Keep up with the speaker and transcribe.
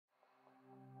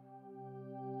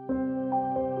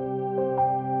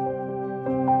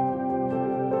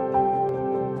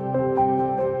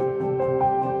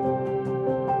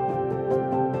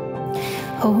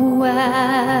Oh,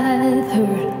 I've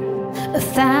heard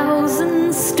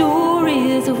 1,000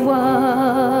 stories of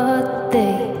what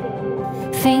they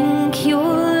think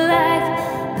you're like,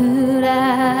 but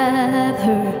I've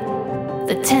heard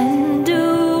the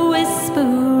tender whisper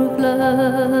of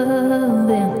love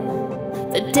in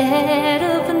the dead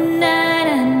of the night,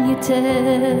 and you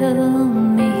tell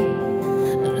me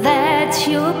that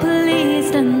you're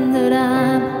pleased and that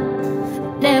I'm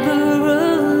never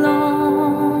alone.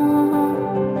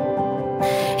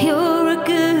 You're a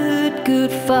good,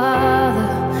 good father.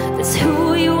 That's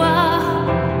who you are.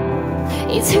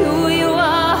 It's who you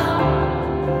are.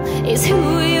 It's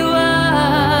who you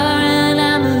are, and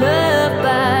I'm loved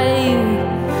by you.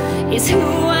 It's who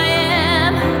I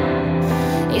am.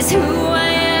 It's who I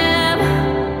am.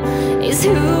 It's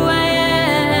who I am.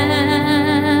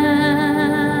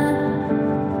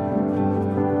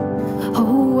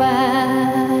 Oh,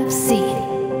 I've seen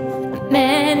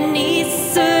many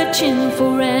searching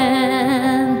for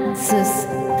answers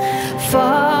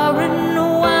far and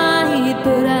wide,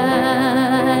 but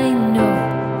I know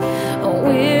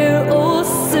we're all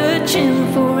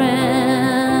searching for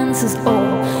answers.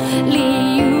 Only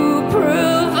you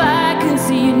provide, 'cause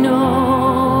you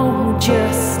know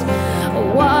just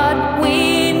what we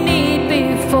need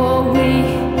before we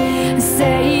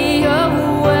say a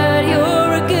word.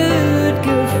 You're a good,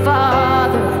 good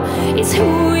father. It's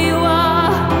who you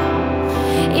are.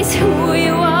 It's who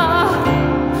you are.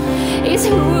 It's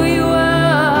who you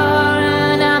are,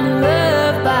 and I'm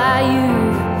loved by you.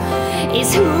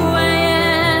 It's who I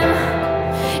am.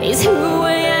 It's who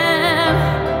I am.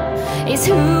 It's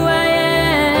who I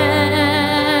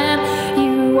am.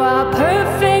 You are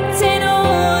perfect in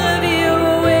all of your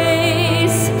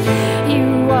ways. You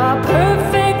are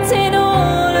perfect in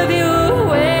all of your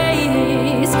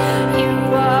ways. You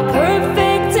are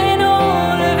perfect in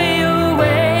all of your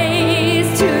ways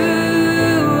to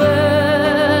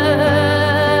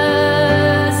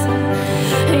us.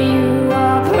 You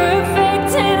are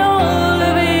perfect in all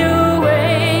of your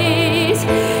ways.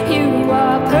 You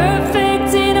are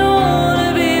perfect in all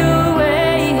of your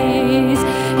ways.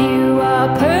 You are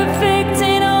perfect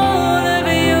in all of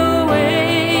your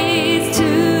ways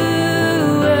to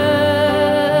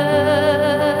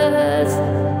us.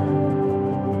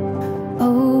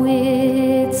 Oh,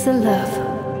 it's a love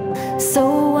so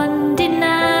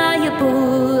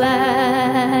undeniable, I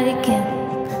can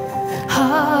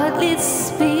hardly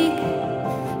speak.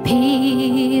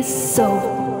 Peace so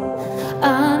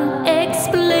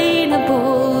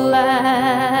unexplainable, I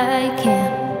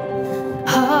can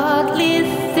hardly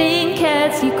think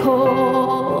as you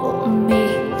call me.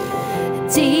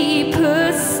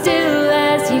 Deeper still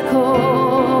as you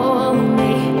call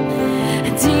me.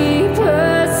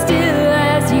 Deeper still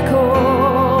as you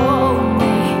call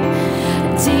me.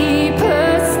 Deeper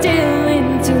still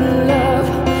into love,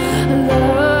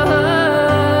 love.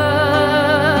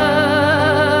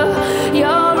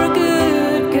 You're a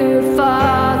good, good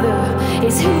father.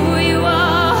 It's who you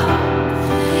are.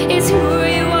 It's who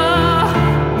you are.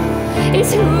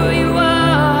 It's who you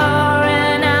are,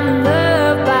 and I'm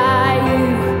loved by you.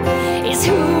 It's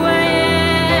who I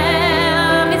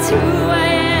am. It's who I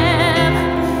am.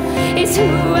 It's who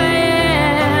I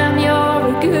am. You're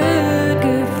a good,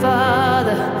 good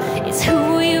father. It's who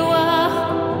you are.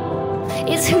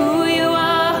 It's who you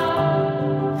are.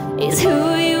 It's who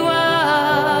you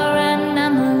are, and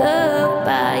I'm loved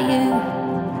by you.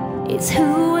 It's who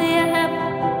I am.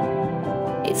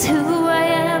 It's who I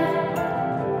am.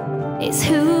 It's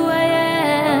who I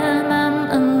am. I'm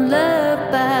unloved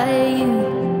by you.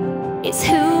 It's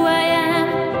who I am.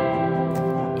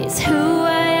 It's who I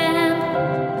am.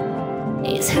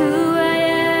 It's who I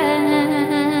am.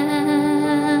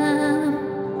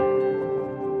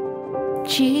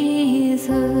 Jesus.